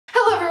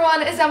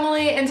everyone, it's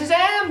Emily, and today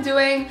I'm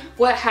doing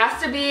what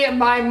has to be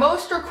my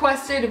most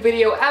requested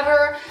video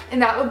ever,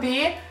 and that would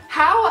be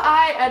how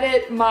I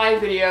edit my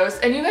videos.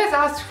 And you guys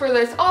ask for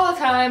this all the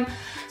time,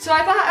 so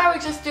I thought I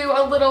would just do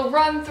a little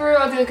run through.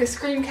 I'll do like a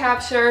screen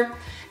capture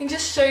and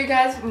just show you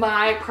guys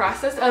my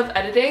process of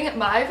editing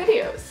my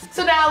videos.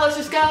 So now let's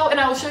just go and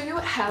I will show you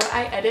how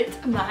I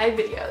edit my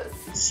videos.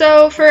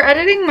 So for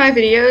editing my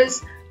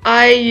videos,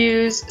 I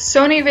use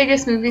Sony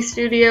Vegas Movie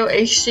Studio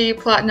HD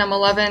Platinum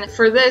 11.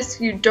 For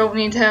this, you don't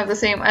need to have the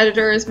same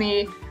editor as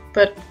me,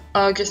 but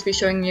I'll just be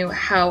showing you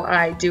how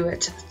I do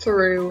it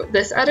through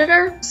this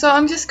editor. So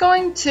I'm just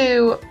going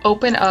to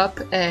open up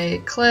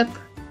a clip.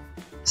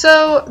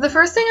 So the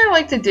first thing I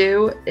like to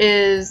do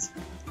is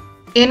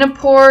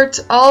import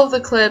all of the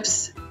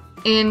clips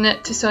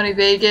into Sony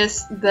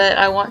Vegas that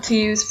I want to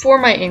use for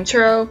my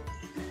intro.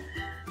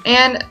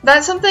 And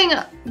that's something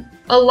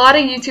a lot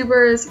of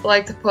YouTubers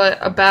like to put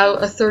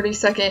about a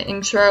 30-second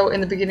intro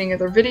in the beginning of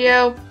their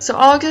video. So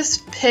I'll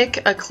just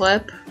pick a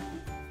clip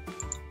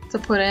to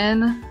put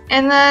in.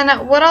 And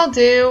then what I'll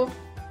do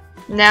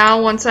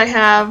now, once I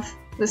have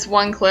this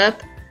one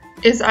clip,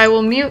 is I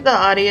will mute the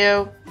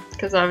audio,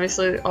 because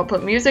obviously I'll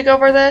put music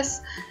over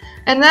this.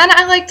 And then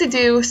I like to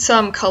do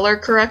some color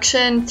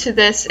correction to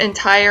this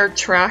entire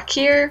track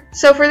here.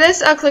 So for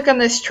this, I'll click on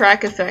this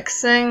track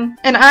effects thing,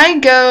 and I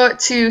go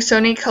to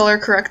Sony Color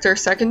Corrector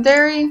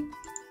Secondary.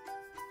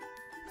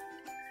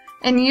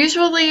 And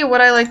usually what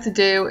I like to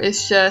do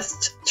is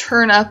just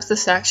turn up the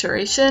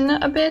saturation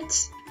a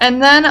bit.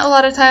 And then a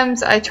lot of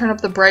times I turn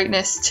up the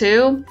brightness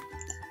too,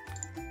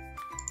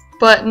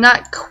 but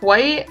not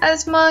quite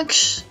as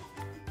much.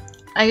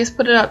 I just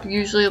put it up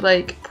usually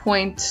like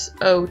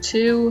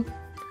 0.02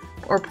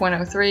 or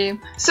 0.03.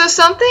 So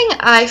something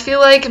I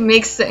feel like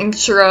makes the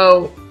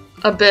intro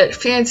a bit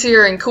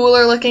fancier and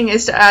cooler looking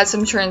is to add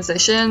some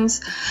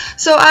transitions.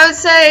 So I would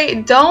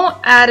say don't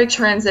add a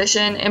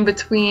transition in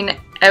between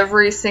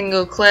every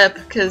single clip,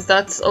 because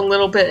that's a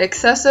little bit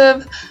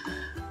excessive,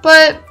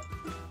 but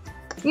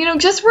you know,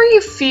 just where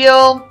you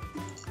feel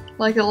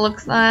like it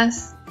looks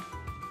nice,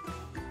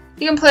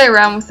 you can play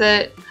around with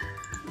it.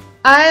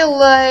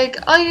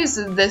 I'll use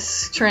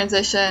this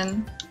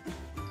transition,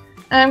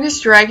 and I'm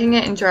just dragging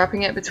it and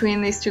dropping it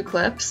between these two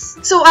clips.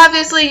 So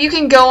obviously you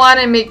can go on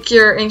and make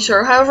your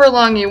intro however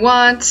long you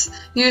want.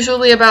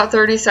 Usually about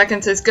 30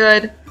 seconds is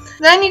good.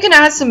 Then you can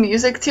add some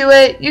music to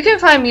it. You can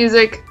find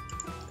music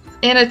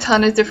in a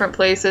ton of different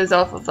places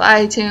off of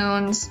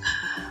iTunes,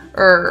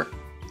 or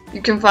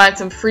you can find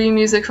some free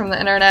music from the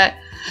internet.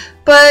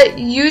 But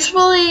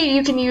usually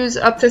you can use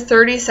up to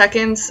 30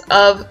 seconds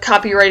of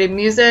copyrighted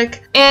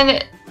music,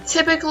 and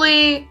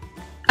typically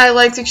I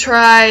like to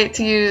try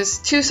to use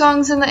 2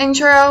 songs in the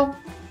intro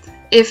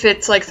if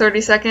it's like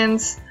 30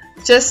 seconds,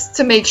 just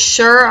to make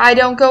sure I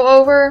don't go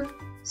over.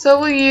 So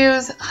we'll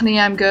use Honey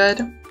I'm Good.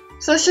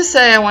 So let's just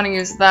say I want to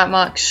use that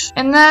much.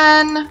 And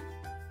then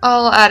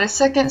I'll add a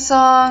second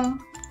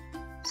song.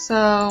 So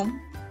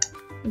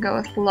I'll go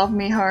with Love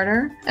Me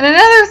Harder. And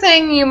another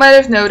thing you might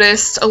have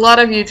noticed a lot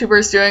of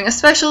YouTubers doing,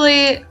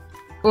 especially,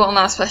 well,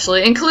 not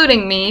especially,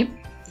 including me,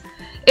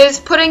 is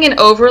putting an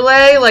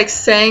overlay, like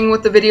saying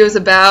what the video is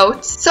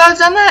about. So I've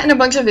done that in a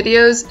bunch of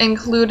videos,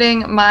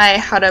 including my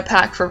How to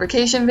Pack for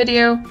Vacation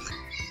video.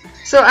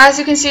 So as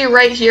you can see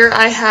right here,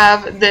 I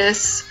have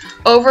this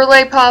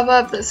overlay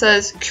pop-up that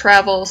says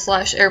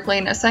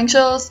travel/airplane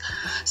essentials.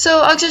 So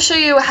I'll just show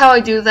you how I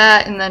do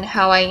that and then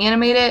how I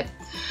animate it.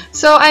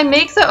 So I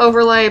make the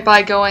overlay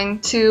by going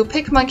to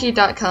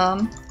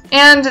picmonkey.com.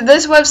 And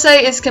this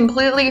website is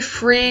completely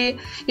free.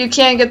 You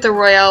can't get the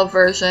Royale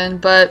version,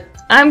 but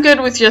I'm good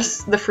with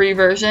just the free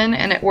version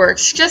and it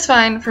works just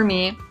fine for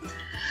me.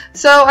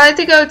 So I have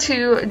to go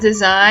to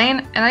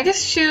design and I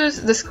just choose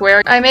the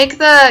square. I make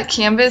the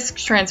canvas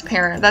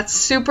transparent. That's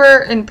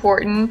super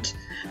important.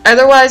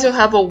 Otherwise you'll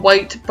have a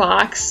white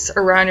box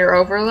around your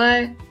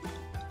overlay.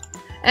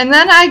 And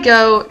then I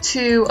go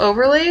to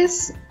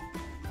overlays.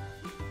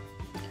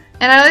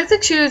 And I like to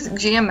choose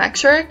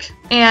geometric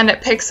and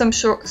pick some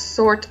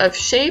sort of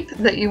shape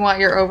that you want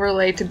your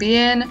overlay to be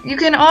in. You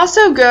can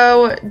also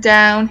go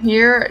down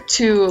here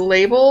to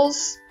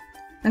labels,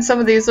 and some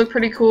of these look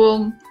pretty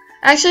cool.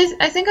 Actually,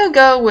 I think I'll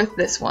go with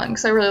this one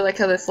because I really like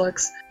how this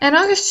looks. And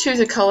I'll just choose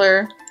a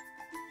color.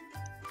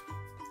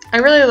 I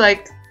really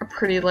like a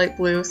pretty light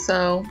blue,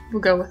 so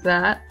we'll go with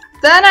that.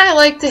 Then I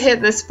like to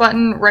hit this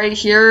button right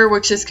here,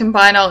 which is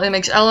Combine All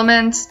Image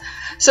Elements.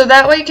 So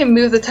that way you can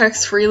move the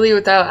text freely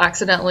without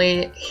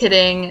accidentally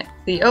hitting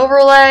the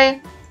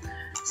overlay.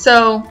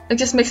 So it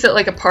just makes it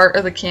like a part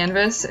of the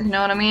canvas, if you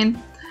know what I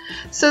mean.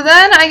 So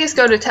then I just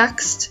go to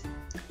text,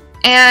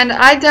 and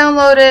I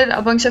downloaded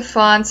a bunch of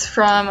fonts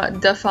from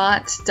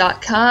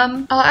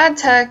dafon.com. I'll add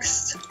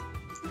text,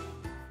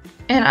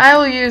 and I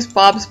will use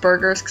Bob's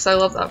Burgers because I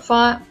love that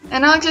font.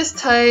 And I'll just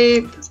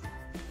type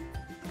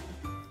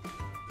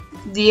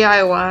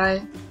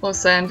DIY. We'll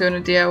say I'm doing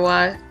a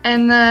DIY.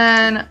 And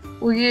then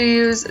we'll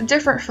use a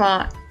different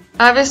font.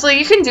 Obviously,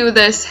 you can do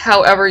this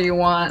however you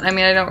want. I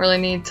mean, I don't really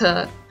need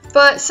to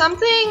But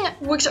something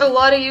which a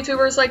lot of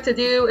YouTubers like to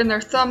do in their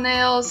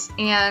thumbnails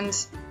and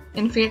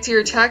in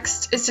fancier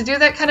text is to do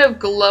that kind of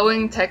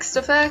glowing text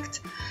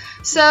effect.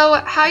 So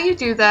how you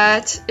do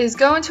that is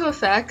go into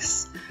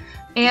effects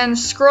and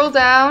scroll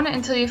down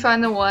until you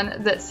find the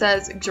one that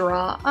says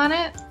draw on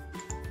it.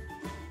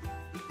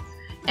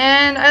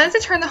 And I like to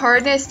turn the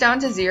hardness down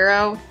to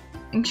 0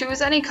 and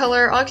choose any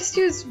color. I'll just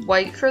use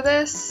white for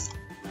this.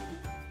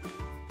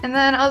 And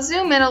then I'll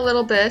zoom in a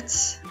little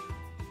bit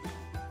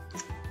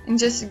and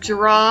just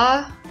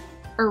draw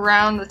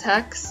around the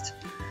text.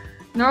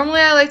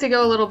 Normally I like to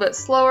go a little bit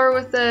slower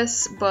with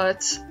this,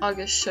 but I'll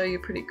just show you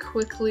pretty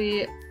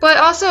quickly. But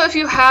also if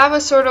you have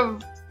a sort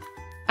of,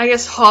 I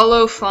guess,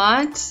 hollow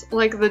font,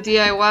 like the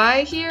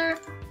DIY here,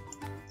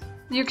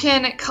 you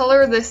can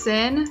color this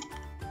in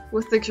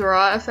with the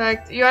draw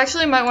effect. You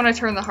actually might want to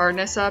turn the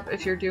hardness up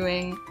if you're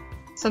doing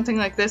something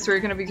like this where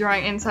you're going to be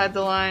drawing inside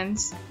the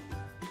lines.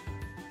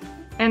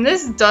 And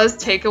this does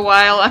take a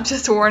while, I'm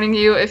just warning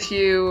you if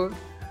you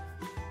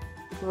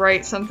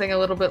write something a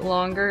little bit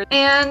longer.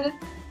 And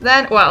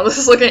then, wow, this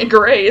is looking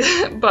great,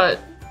 but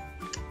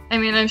I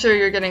mean, I'm sure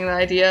you're getting the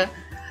idea.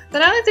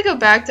 Then I like to go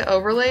back to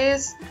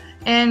overlays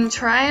and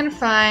try and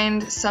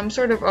find some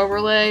sort of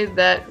overlay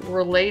that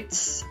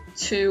relates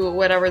to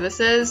whatever this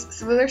is.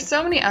 So there's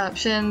so many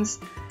options.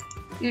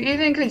 You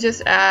even could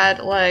just add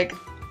like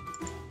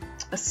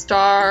a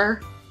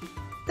star.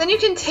 Then you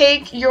can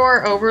take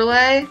your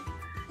overlay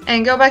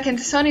and go back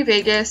into Sony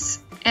Vegas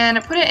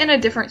and put it in a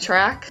different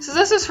track. So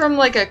this is from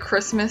like a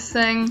Christmas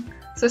thing.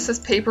 So this is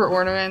paper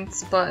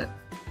ornaments, but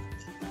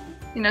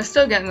you know,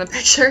 still getting the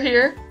picture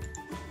here.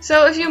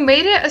 So if you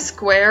made it a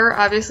square,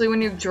 obviously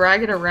when you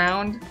drag it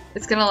around,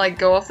 it's gonna like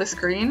go off the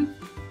screen.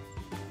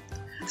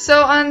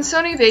 So on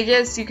Sony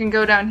Vegas, you can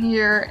go down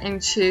here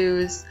and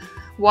choose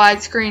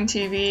widescreen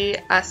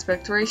TV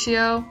aspect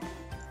ratio,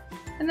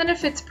 and then it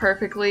fits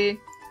perfectly.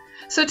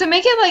 So to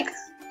make it like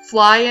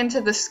fly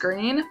into the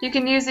screen, you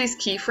can use these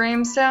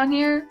keyframes down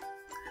here.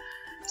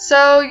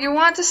 So you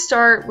want to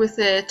start with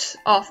it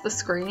off the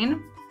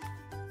screen,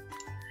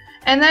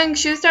 and then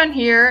choose down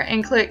here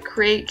and click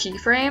create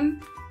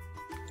keyframe,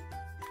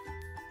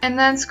 and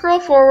then scroll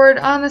forward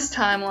on this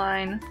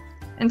timeline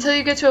until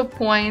you get to a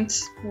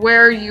point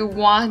where you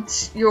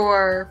want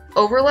your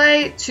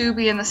overlay to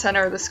be in the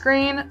center of the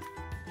screen,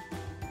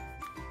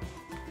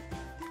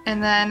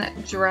 and then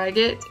drag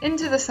it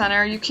into the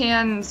center. You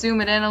can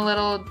zoom it in a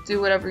little,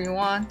 do whatever you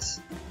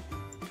want,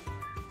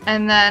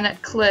 and then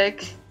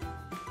click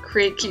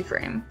create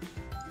keyframe.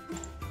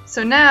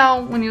 So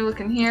now when you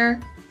look in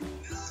here,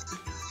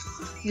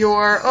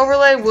 your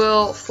overlay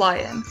will fly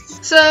in.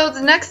 So the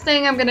next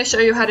thing I'm going to show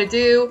you how to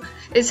do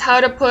is how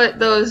to put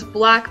those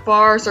black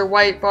bars or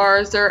white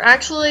bars,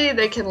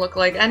 they can look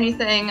like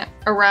anything,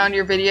 around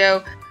your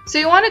video. So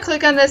you want to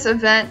click on this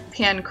event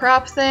pan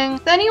crop thing.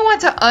 Then you want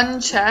to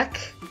uncheck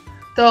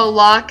the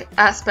lock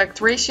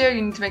aspect ratio.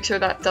 You need to make sure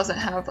that doesn't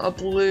have a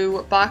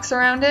blue box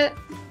around it.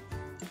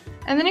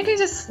 And then you can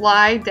just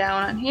slide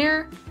down on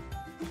here.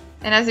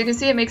 And as you can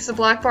see, it makes the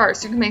black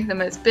bars. You can make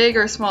them as big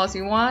or as small as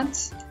you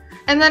want.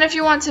 And then if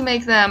you want to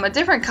make them a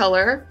different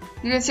color,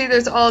 you can see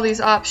there's all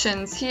these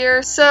options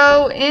here.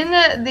 So in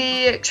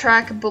the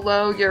track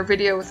below your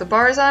video with the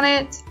bars on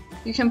it,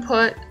 you can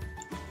put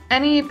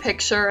any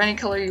picture, any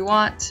color you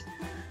want.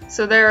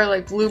 So there are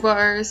like blue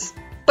bars.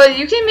 But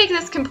you can make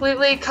this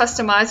completely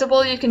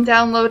customizable. You can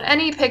download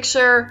any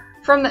picture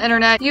from the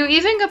internet. You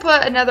even can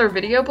put another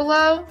video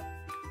below.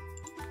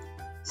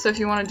 So if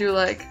you want to do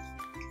like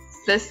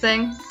this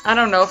thing, I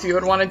don't know if you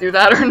would want to do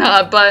that or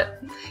not,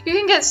 but you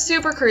can get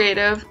super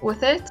creative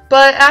with it.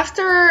 But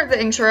after the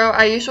intro,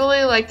 I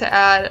usually like to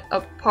add a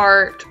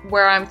part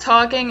where I'm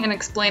talking and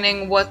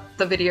explaining what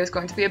the video is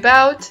going to be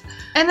about.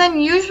 And then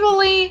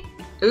usually,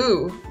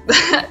 ooh,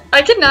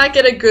 I cannot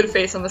get a good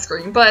face on the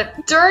screen,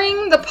 but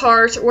during the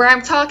part where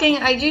I'm talking,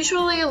 I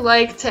usually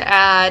like to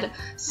add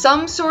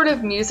some sort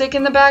of music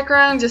in the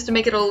background just to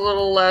make it a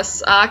little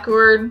less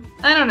awkward.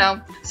 I don't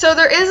know. So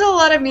there is a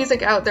lot of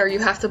music out there you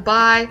have to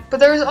buy, but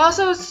there's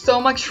also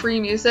so much free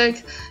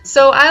music.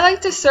 So I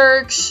like to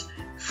search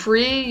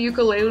free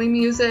ukulele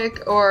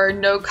music or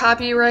no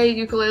copyright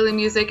ukulele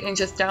music and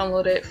just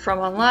download it from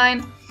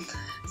online.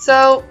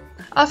 So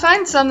I'll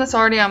find some that's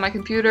already on my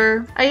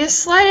computer. I just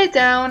slide it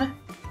down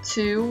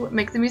to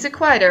make the music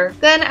quieter.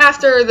 Then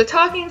after the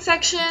talking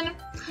section,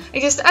 I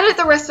just edit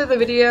the rest of the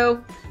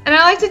video, and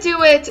I like to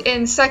do it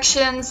in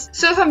sections.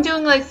 So if I'm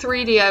doing like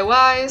 3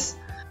 DIYs,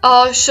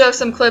 I'll show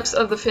some clips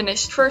of the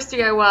finished first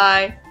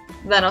DIY,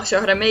 then I'll show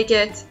how to make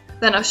it,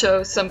 then I'll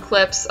show some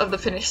clips of the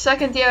finished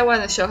second DIY,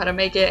 then show how to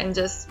make it, and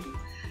just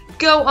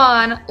go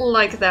on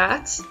like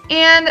that.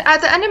 And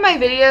at the end of my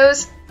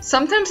videos,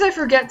 sometimes I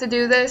forget to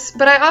do this,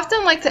 but I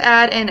often like to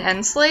add an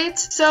end slate.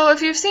 So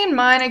if you've seen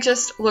mine, it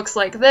just looks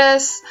like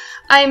this.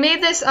 I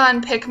made this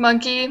on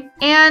picmonkey,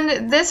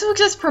 and this will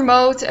just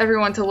promote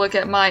everyone to look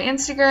at my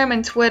Instagram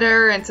and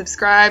Twitter and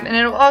subscribe, and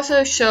it'll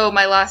also show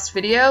my last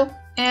video.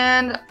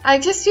 And I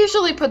just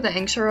usually put the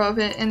intro of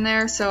it in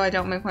there so I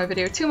don't make my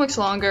video too much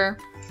longer.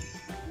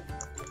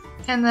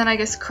 And then I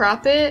just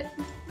crop it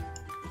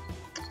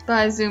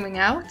by zooming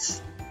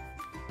out.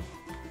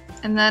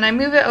 And then I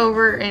move it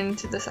over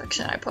into the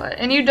section I put.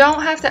 And you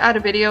don't have to add a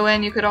video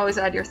in, you could always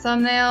add your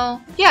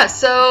thumbnail. Yeah,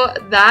 so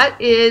that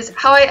is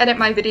how I edit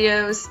my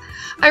videos.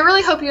 I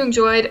really hope you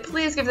enjoyed.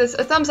 Please give this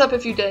a thumbs up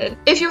if you did.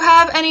 If you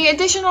have any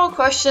additional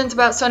questions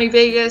about Sony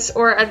Vegas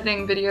or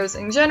editing videos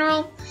in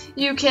general,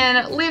 you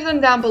can leave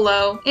them down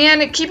below.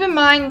 And keep in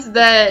mind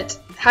that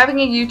having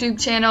a YouTube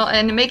channel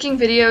and making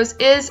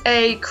videos is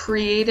a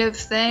creative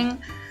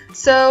thing.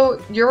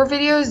 So your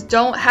videos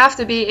don't have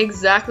to be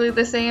exactly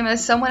the same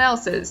as someone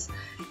else's.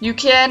 You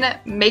can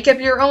make up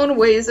your own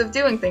ways of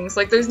doing things.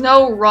 Like, there's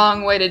no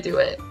wrong way to do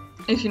it,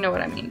 if you know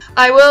what I mean.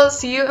 I will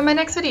see you in my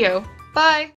next video. Bye!